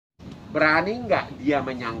Berani nggak dia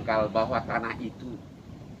menyangkal bahwa tanah itu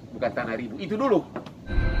bukan tanah ribu? Itu dulu.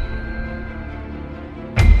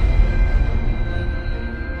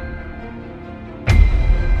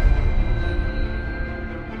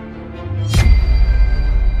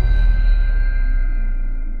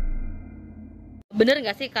 Bener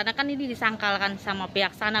nggak sih? Karena kan ini disangkalkan sama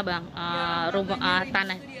pihak sana, Bang. Rumah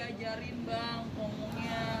tanah. Diajarin, Bang,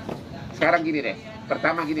 ngomongnya. Sekarang gini deh.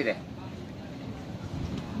 Pertama gini deh.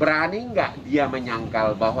 Berani nggak dia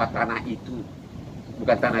menyangkal bahwa tanah itu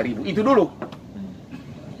bukan tanah ribu? Itu dulu.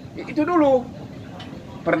 Itu dulu.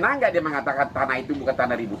 Pernah nggak dia mengatakan tanah itu bukan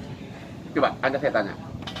tanah ribu? Coba, Anda saya tanya.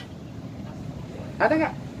 Ada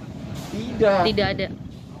nggak? Tidak. Tidak ada.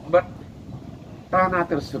 Tanah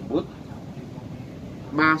tersebut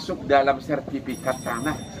masuk dalam sertifikat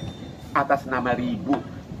tanah atas nama ribu.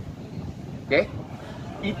 Oke?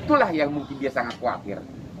 Itulah yang mungkin dia sangat khawatir.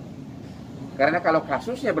 Karena kalau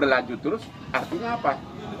kasusnya berlanjut terus, artinya apa?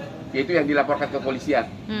 Yaitu yang dilaporkan ke kepolisian.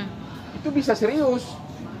 Itu bisa serius.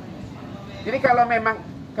 Jadi kalau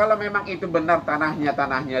memang itu benar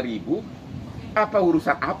tanahnya ribu, apa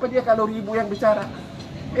urusan apa dia kalau ribu yang bicara?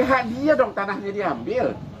 Hak dia dong tanahnya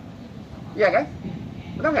diambil. Iya kan?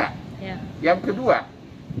 Benar nggak? Ya. Yang kedua,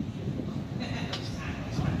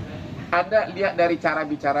 Anda lihat dari cara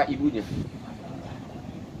bicara ibunya.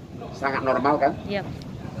 Sangat normal kan? Iya.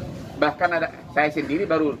 Bahkan saya sendiri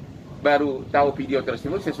baru tahu video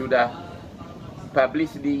tersebut sesudah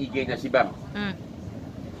publish di IG-nya si Bam.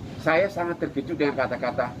 Saya sangat terkejut dengan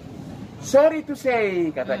kata-kata sorry to say,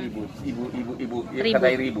 kata ibu kata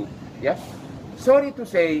ibu, ya. Sorry to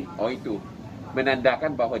say, oh itu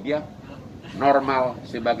menandakan bahwa dia normal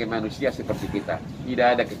sebagai manusia seperti kita, tidak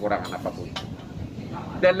ada kekurangan apapun.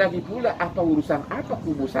 Dan lagi pula apa urusan apa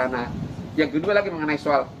kubu sana? Yang kedua lagi mengenai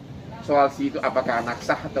soal si itu apakah anak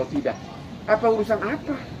sah atau tidak? Apa urusan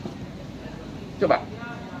apa? Coba.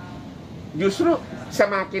 Justru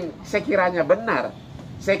semakin sekiranya benar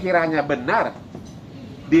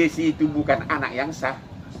Desi itu bukan anak yang sah,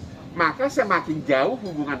 maka semakin jauh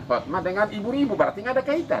hubungan Hotma dengan ibu-ibu, berarti nggak ada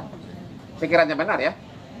kaitan. Sekiranya benar ya.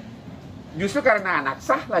 Justru karena anak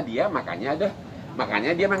sah lah dia, makanya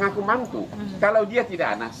dia mengaku mantu. Kalau dia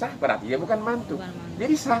tidak anak sah, berarti dia bukan mantu.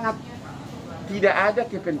 Jadi sangat tidak ada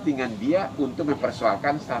kepentingan dia untuk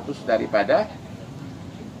mempersoalkan status daripada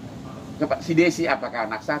si Desi apakah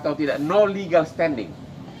anak sah atau tidak. No legal standing.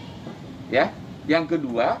 Ya. Yang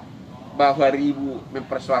kedua, bahwa ribu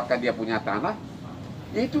mempersoalkan dia punya tanah,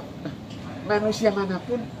 itu manusia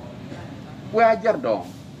manapun wajar dong.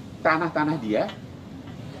 Tanah-tanah dia.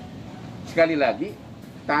 Sekali lagi,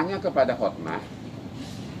 tanya kepada Hotma,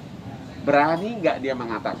 berani nggak dia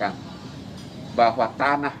mengatakan bahwa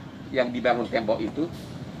tanah yang dibangun tembok itu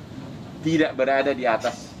tidak berada di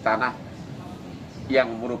atas tanah yang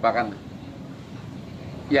merupakan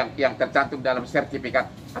yang tercantum dalam sertifikat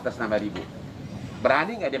atas nama ribu?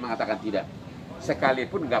 Berani nggak dia mengatakan tidak?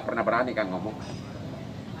 Sekalipun nggak pernah berani kan ngomong.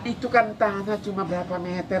 Itu kan tanah cuma berapa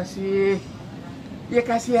meter sih? Ya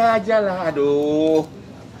kasih aja lah, aduh.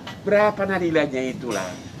 Berapa nilainya itulah.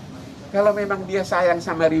 Kalau memang dia sayang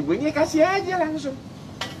sama ribu ini, kasih aja langsung.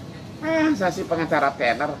 Masa sih pengacara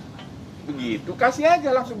tenar begitu, kasih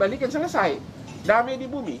aja langsung balikin, selesai, damai di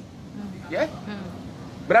bumi. Ya,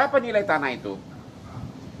 berapa nilai tanah itu?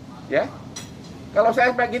 Ya, kalau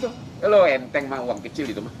saya begitu, lo enteng mah uang kecil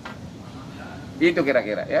itu mah. Itu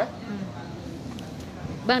kira-kira ya.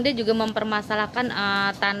 Bang, dia juga mempermasalahkan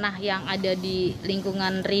tanah yang ada di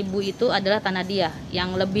lingkungan ribu itu adalah tanah dia,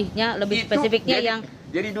 yang lebih spesifiknya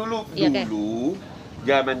jadi dulu iya,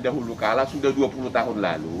 zaman dahulu kala sudah 20 tahun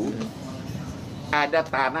lalu ada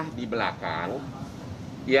tanah di belakang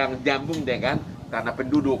yang nyambung dengan tanah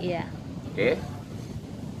penduduk. Iya. Oke.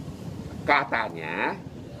 Katanya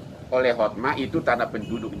oleh Hotma itu tanah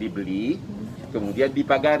penduduk dibeli, kemudian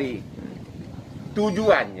dipagari.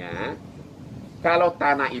 Tujuannya kalau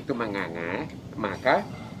tanah itu menganga, maka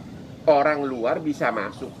orang luar bisa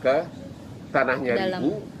masuk ke tanahnya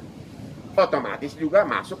ribu, otomatis juga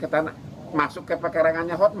masuk ke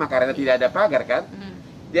pekarangannya Hotma karena tidak ada pagar kan.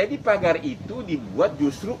 Jadi pagar itu dibuat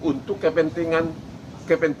justru untuk kepentingan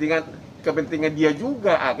dia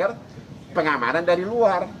juga, agar pengamanan dari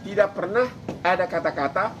luar. Tidak pernah ada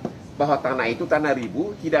kata-kata bahwa tanah itu tanah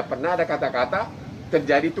ribu, tidak pernah ada kata-kata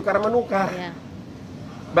terjadi tukar menukar. Ya.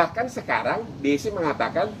 Bahkan sekarang Desi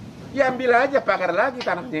mengatakan, ya ambil aja pagar lagi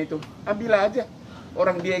tanahnya itu, ambil aja.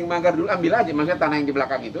 Orang dia yang magar dulu, ambil aja, maksudnya tanah yang di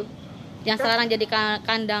belakang itu. Yang kan sekarang jadi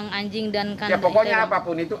kandang anjing dan kandang. Ya pokoknya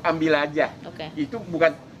apapun itu ambil aja. Oke. Itu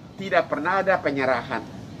bukan, tidak pernah ada penyerahan.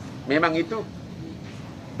 Memang itu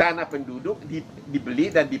tanah penduduk dibeli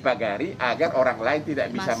dan dipagari agar orang lain tidak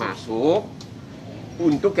bisa masuk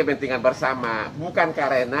untuk kepentingan bersama, bukan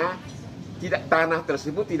karena tanah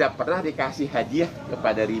tersebut tidak pernah dikasih hadiah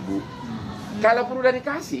kepada Ribu. Kalaupun udah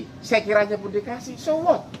dikasih, saya kiranya pun dikasih, so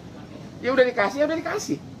what? Ya udah dikasih, ya udah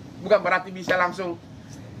dikasih. Bukan berarti bisa langsung,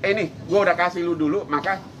 ini gue udah kasih lu dulu,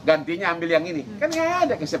 maka gantinya ambil yang ini. Kan nggak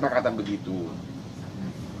ada kesepakatan begitu.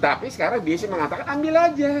 Tapi sekarang biasa mengatakan ambil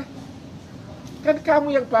aja. Kan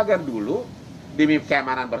kamu yang pagar dulu demi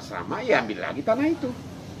keamanan bersama, ya ambil lagi tanah itu.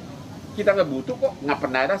 Kita nggak butuh kok, nggak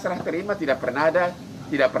pernah ada serah terima, tidak pernah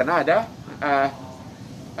ada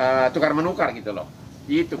tukar menukar gitu loh.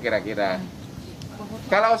 Itu kira-kira.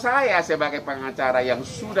 Kalau saya sebagai pengacara yang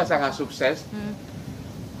sudah sangat sukses,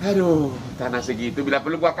 aduh, tanah segitu bila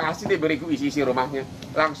perlu gua kasih deh, beriku isi rumahnya,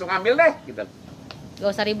 langsung ambil deh, gitu. Gak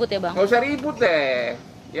usah ribut ya bang. Gak usah ribut deh.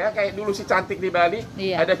 Ya kayak dulu si cantik di Bali,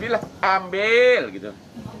 iya. Ada villa, ambil gitu.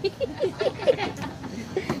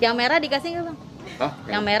 Yang merah dikasih nggak bang? Hah?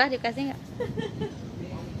 Yang merah dikasih nggak?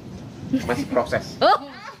 Masih proses. Oh.